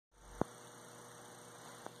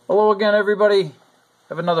Hello again, everybody. I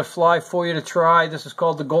have another fly for you to try. This is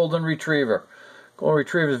called the Golden Retriever. Golden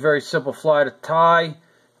Retriever is a very simple fly to tie.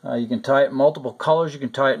 You can tie it in multiple colors. You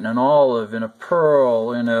can tie it in an olive, in a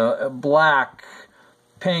pearl, in a black,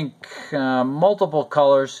 pink, multiple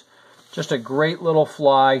colors. Just a great little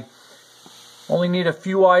fly. Only need a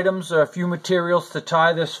few items, a few materials to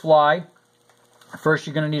tie this fly. First,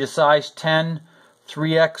 you're going to need a size 10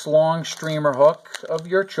 3x long streamer hook of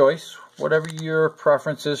your choice, whatever your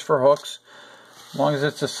preference is for hooks, as long as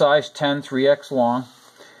it's a size 10 3x long.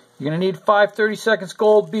 You're going to need 5 30-seconds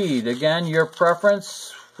gold bead. Again, your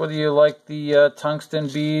preference, whether you like the tungsten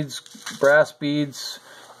beads, brass beads,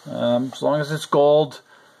 as long as it's gold.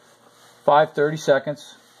 5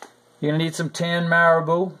 30-seconds. You're going to need some tan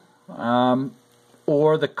marabou,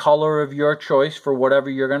 or the color of your choice for whatever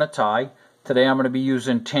you're going to tie. Today I'm going to be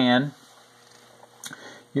using tan.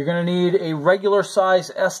 You're going to need a regular size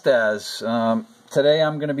Estes. Today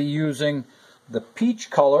I'm going to be using the peach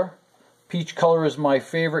color. Peach color is my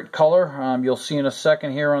favorite color. You'll see in a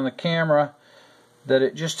second here on the camera that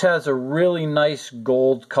it just has a really nice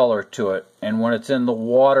gold color to it. And when it's in the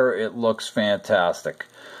water, it looks fantastic.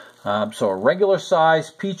 So a regular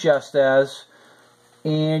size peach Estes.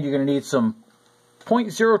 And you're going to need some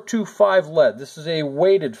 0.025 lead. This is a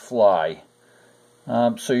weighted fly.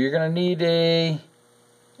 So you're going to need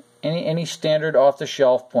any standard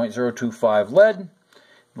off-the-shelf 0.025 lead. And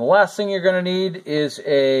the last thing you're going to need is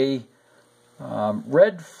a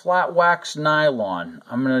red flat wax nylon.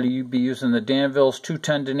 I'm going to be using the Danville's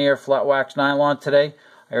 210 denier flat wax nylon today.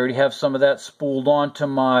 I already have some of that spooled onto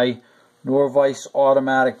my NorVise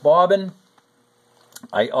automatic bobbin.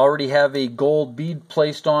 I already have a gold bead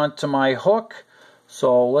placed onto my hook.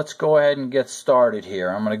 So let's go ahead and get started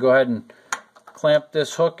here. I'm going to go ahead and clamp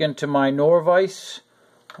this hook into my NorVise.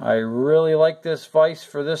 I really like this vise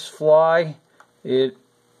for this fly. It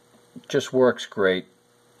just works great.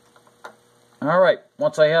 Alright,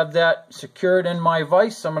 once I have that secured in my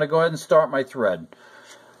vise, I'm going to go ahead and start my thread.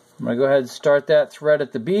 I'm going to go ahead and start that thread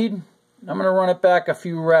at the bead. I'm going to run it back a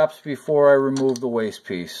few wraps before I remove the waste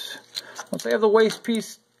piece. Once I have the waste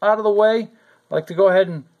piece out of the way, I like to go ahead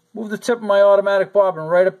and move the tip of my automatic bobbin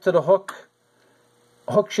right up to the hook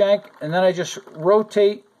shank, and then I just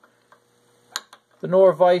rotate the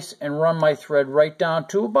NorVise and run my thread right down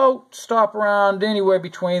to about, stop around anywhere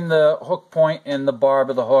between the hook point and the barb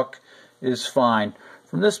of the hook is fine.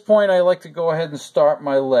 From this point, I like to go ahead and start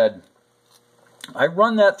my lead. I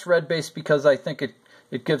run that thread base because I think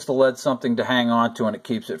it gives the lead something to hang on to and it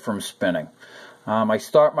keeps it from spinning. I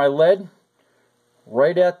start my lead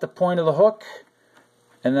right at the point of the hook,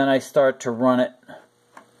 and then I start to run it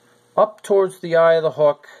up towards the eye of the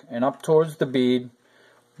hook and up towards the bead.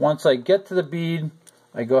 Once I get to the bead,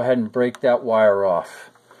 I go ahead and break that wire off.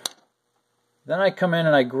 Then I come in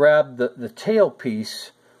and I grab the tail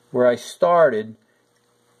piece where I started,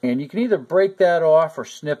 and you can either break that off or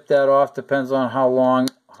snip that off, depends on how long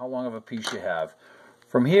of a piece you have.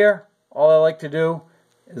 From here, all I like to do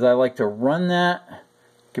is I like to run that,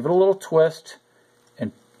 give it a little twist,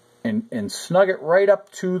 and snug it right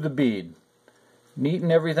up to the bead. Neaten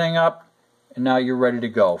everything up, and now you're ready to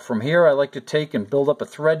go. From here, I like to take and build up a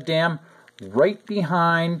thread dam right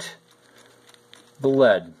behind the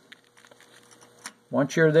lead.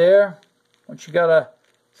 Once you're there, once you got a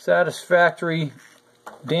satisfactory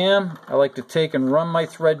dam, I like to take and run my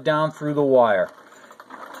thread down through the wire.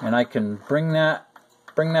 And I can bring that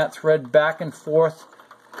thread back and forth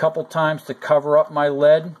a couple times to cover up my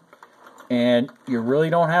lead. And you really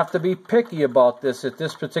don't have to be picky about this at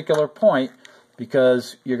this particular point,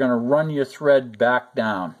 because you're going to run your thread back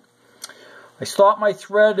down. I stop my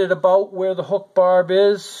thread at about where the hook barb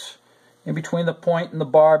is. In between the point and the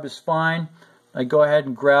barb is fine. I go ahead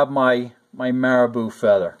and grab my marabou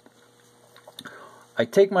feather. I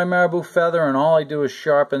take my marabou feather and all I do is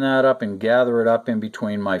sharpen that up and gather it up in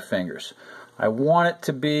between my fingers. I want it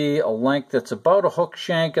to be a length that's about a hook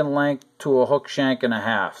shank in length to a hook shank and a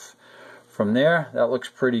half. From there, that looks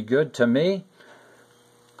pretty good to me.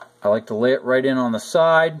 I like to lay it right in on the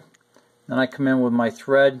side. Then I come in with my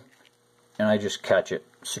thread and I just catch it.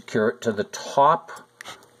 Secure it to the top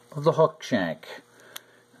of the hook shank.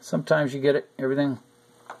 Sometimes you get everything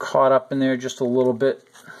caught up in there just a little bit.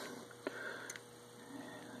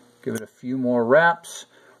 Give it a few more wraps.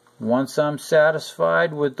 Once I'm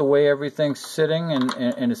satisfied with the way everything's sitting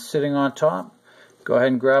and it's sitting on top, go ahead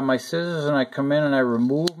and grab my scissors and I come in and I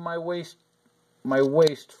remove my waist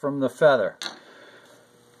from the feather.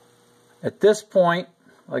 At this point,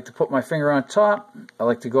 I like to put my finger on top. I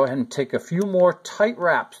like to go ahead and take a few more tight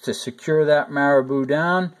wraps to secure that marabou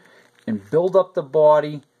down and build up the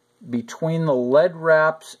body between the lead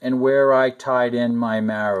wraps and where I tied in my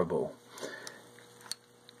marabou.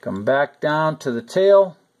 Come back down to the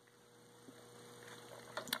tail,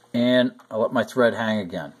 and I let my thread hang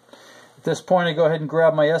again. At this point, I go ahead and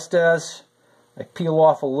grab my Estes. I peel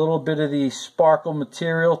off a little bit of the sparkle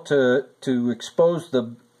material to expose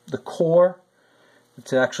the core.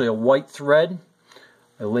 It's actually a white thread.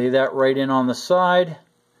 I lay that right in on the side,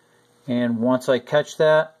 and once I catch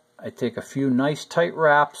that, I take a few nice tight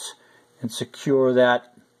wraps and secure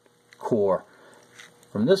that core.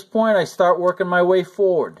 From this point, I start working my way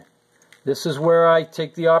forward. This is where I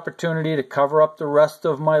take the opportunity to cover up the rest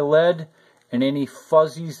of my lead and any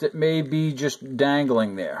fuzzies that may be just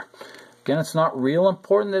dangling there. Again, it's not real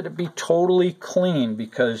important that it be totally clean,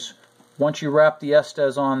 because once you wrap the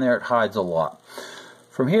Estes on there, it hides a lot.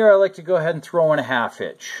 From here, I like to go ahead and throw in a half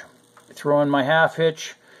hitch. I throw in my half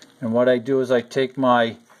hitch, and what I do is I take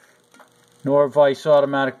my NorVise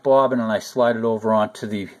automatic bobbin and I slide it over onto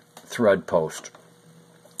the thread post.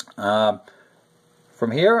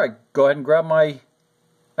 From here, I go ahead and grab my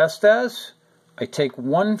Estes. I take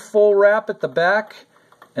one full wrap at the back,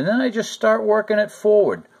 and then I just start working it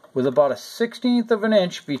forward with about a 1/16 of an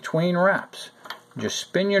inch between wraps. Just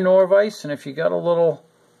spin your NorVise, and if you got a little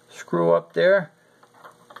screw up there,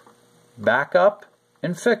 back up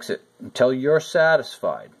and fix it until you're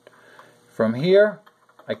satisfied. From here,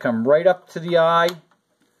 I come right up to the eye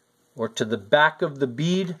or to the back of the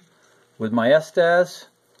bead with my Estes.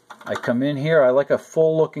 I come in here, I like a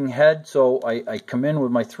full looking head, so I come in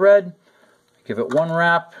with my thread, I give it one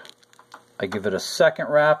wrap, I give it a second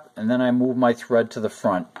wrap, and then I move my thread to the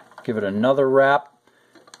front. Give it another wrap.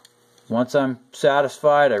 Once I'm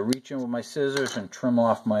satisfied, I reach in with my scissors and trim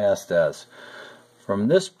off my Estes. From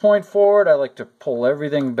this point forward, I like to pull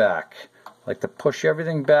everything back. I like to push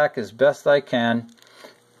everything back as best I can.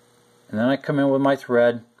 And then I come in with my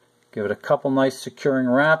thread, give it a couple nice securing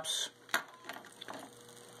wraps,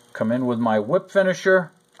 come in with my whip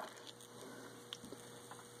finisher,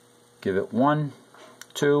 give it 1,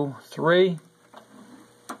 2, 3,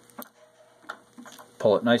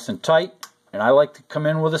 pull it nice and tight, and I like to come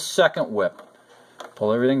in with a second whip.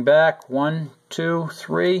 Pull everything back, 1, 2,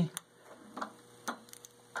 3,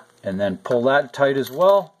 and then pull that tight as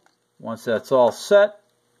well. Once that's all set,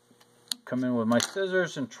 come in with my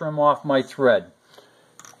scissors and trim off my thread.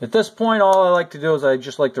 At this point, all I like to do is I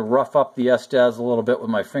just like to rough up the Estes a little bit with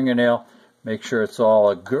my fingernail, make sure it's all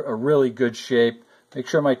a really good shape, make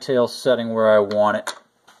sure my tail's setting where I want it.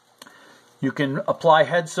 You can apply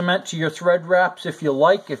head cement to your thread wraps if you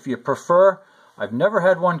like, if you prefer. I've never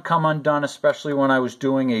had one come undone, especially when I was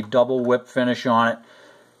doing a double whip finish on it.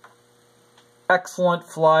 Excellent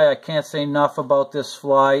fly. I can't say enough about this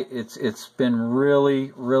fly. It's been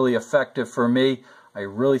really, really effective for me. I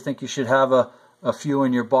really think you should have a few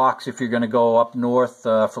in your box if you're going to go up north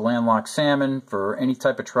for landlocked salmon, for any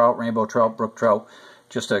type of trout, rainbow trout, brook trout.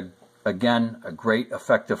 Just again, a great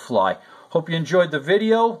effective fly. Hope you enjoyed the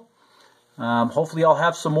video. Hopefully I'll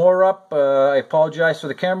have some more up. I apologize for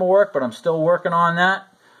the camera work, but I'm still working on that.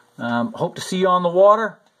 Hope to see you on the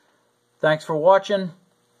water. Thanks for watching.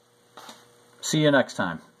 See you next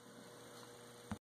time.